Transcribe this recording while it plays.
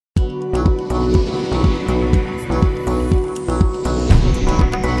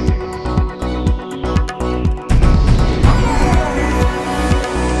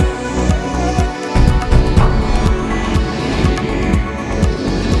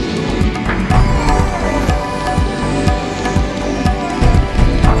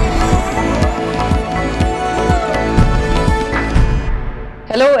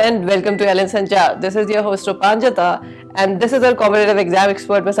and welcome to Ellen Sanchar. This is your host Rupanjata, and this is our competitive exam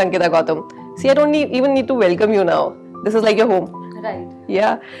expert, Ms. Ankita Gautam. See, I don't even need to welcome you now. This is like your home. Right.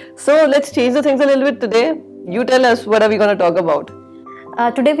 Yeah. So let's change the things a little bit today. You tell us, what are we going to talk about?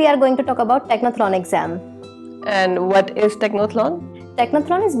 Today we are going to talk about Technothlon exam. And what is Technothlon?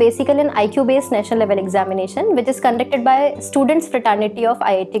 Technothlon is basically an IQ-based national level examination which is conducted by students fraternity of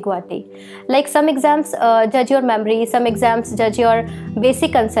IIT Guwahati. Like some exams judge your memory, some exams judge your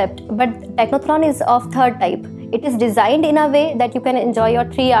basic concept, but Technothlon is of third type. It is designed in a way that you can enjoy your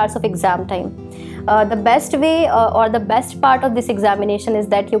 3 hours of exam time. The best way or the best part of this examination is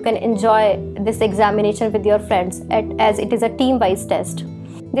that you can enjoy this examination with your friends as it is a team-wise test.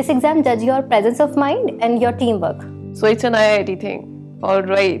 This exam judges your presence of mind and your teamwork. So it's an IIT thing.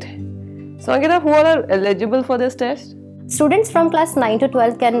 Alright. So Ankita, who all are eligible for this test? Students from class 9 to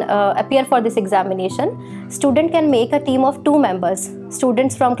 12 can appear for this examination. Student can make a team of 2 members.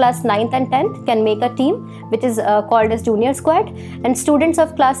 Students from class 9th and 10th can make a team which is called as junior squad, and students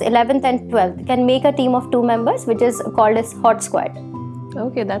of class 11th and 12th can make a team of 2 members which is called as hot squad.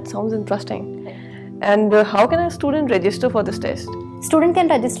 Okay, that sounds interesting. And how can a student register for this test? Student can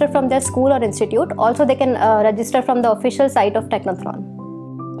register from their school or institute. Also, they can register from the official site of Technothlon.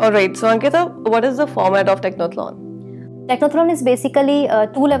 Alright, so Ankita, what is the format of Technothlon? Technothlon is basically a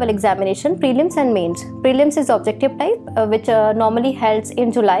 2-level examination, prelims and mains. Prelims is objective type, which normally held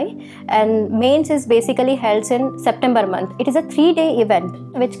in July, and mains is basically held in September month. It is a 3-day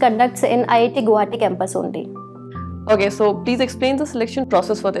event which conducts in IIT Guwahati campus only. Okay, so please explain the selection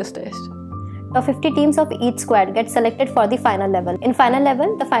process for this test. The 50 teams of each squad get selected for the final level. In final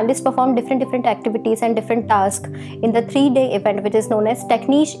level, the finalists perform different activities and different tasks in the 3-day event which is known as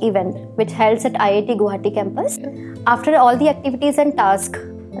Techniche event, which held at IIT Guwahati campus. After all the activities and tasks,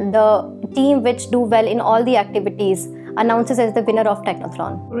 the team which do well in all the activities announces as the winner of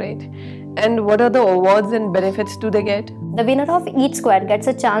Technothlon. Right. And what are the awards and benefits do they get? The winner of each squad gets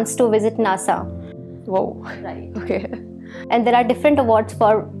a chance to visit NASA. Whoa. Right. Okay. And there are different awards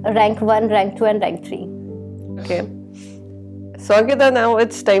for rank 1, rank 2 and rank 3. Okay. So Ankita, now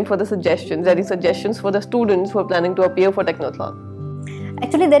it's time for the suggestions. Any suggestions for the students who are planning to appear for Technothlon?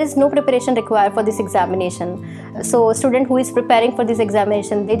 Actually, there is no preparation required for this examination. So a student who is preparing for this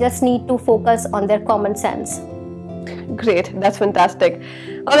examination, they just need to focus on their common sense. Great, that's fantastic.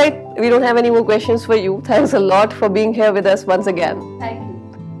 Alright, we don't have any more questions for you. Thanks a lot for being here with us once again. Thank you.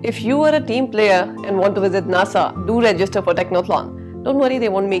 If you are a team player and want to visit NASA, do register for Technothlon. Don't worry, they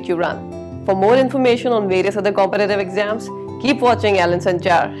won't make you run. For more information on various other competitive exams, keep watching Ellen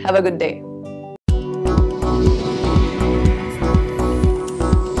Sanchar. Have a good day.